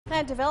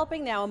And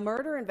developing now, a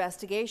murder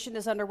investigation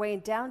is underway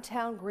in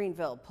downtown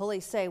Greenville.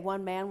 Police say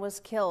one man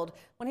was killed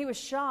when he was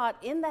shot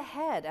in the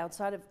head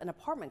outside of an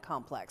apartment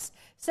complex.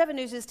 7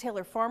 News'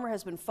 Taylor Farmer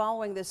has been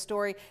following this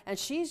story, and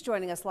she's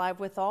joining us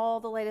live with all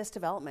the latest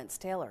developments.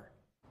 Taylor.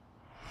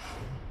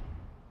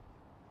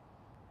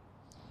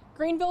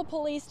 Greenville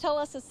police tell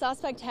us a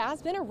suspect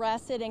has been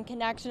arrested in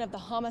connection of the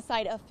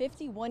homicide of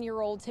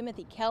 51-year-old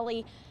Timothy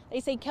Kelly. They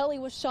say Kelly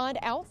was shot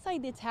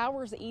outside the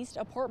Towers East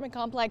apartment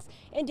complex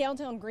in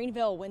downtown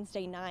Greenville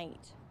Wednesday night.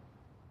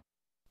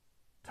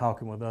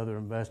 Talking with other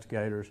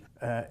investigators,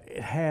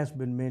 it has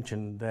been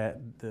mentioned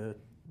that the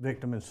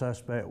victim and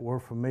suspect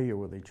were familiar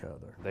with each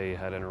other. They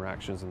had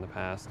interactions in the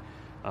past.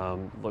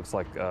 Looks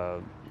like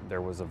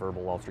there was a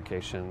verbal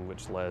altercation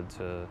which led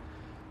to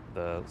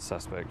the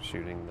suspect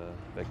shooting the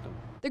victim.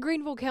 The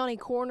Greenville County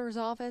Coroner's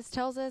Office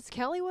tells us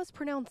Kelly was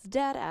pronounced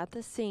dead at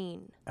the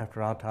scene.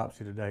 After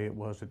autopsy today, it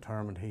was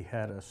determined he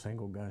had a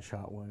single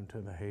gunshot wound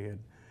to the head,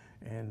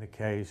 and the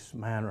case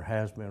minor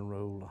has been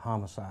ruled a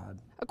homicide.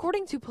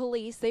 According to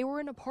police, they were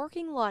in a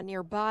parking lot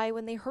nearby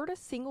when they heard a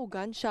single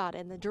gunshot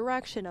in the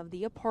direction of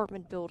the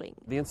apartment building.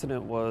 The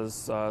incident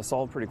was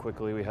solved pretty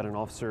quickly. We had an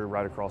officer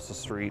right across the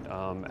street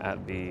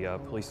at the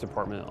police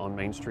department on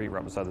Main Street,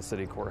 right beside the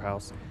city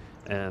courthouse,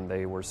 and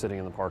they were sitting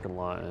in the parking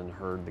lot and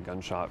heard the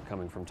gunshot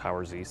coming from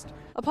Towers East.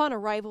 Upon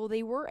arrival,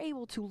 they were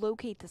able to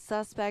locate the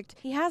suspect.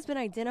 He has been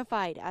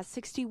identified as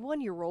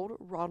 61-year-old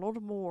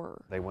Ronald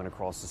Moore. They went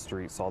across the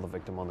street, saw the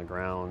victim on the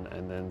ground,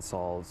 and then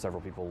saw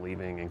several people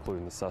leaving,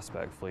 including the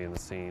suspect fleeing the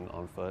scene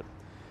on foot.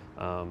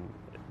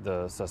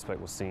 The suspect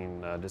was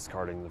seen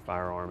discarding the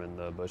firearm in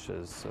the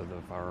bushes, so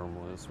the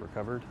firearm was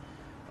recovered,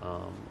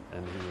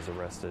 and he was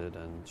arrested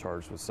and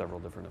charged with several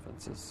different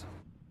offenses.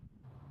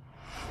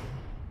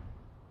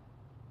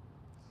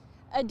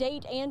 A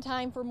date and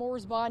time for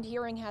Moore's bond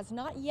hearing has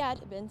not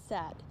yet been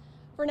set.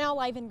 For now,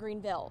 live in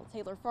Greenville,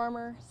 Taylor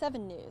Farmer,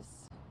 7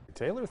 News.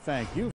 Taylor, thank you.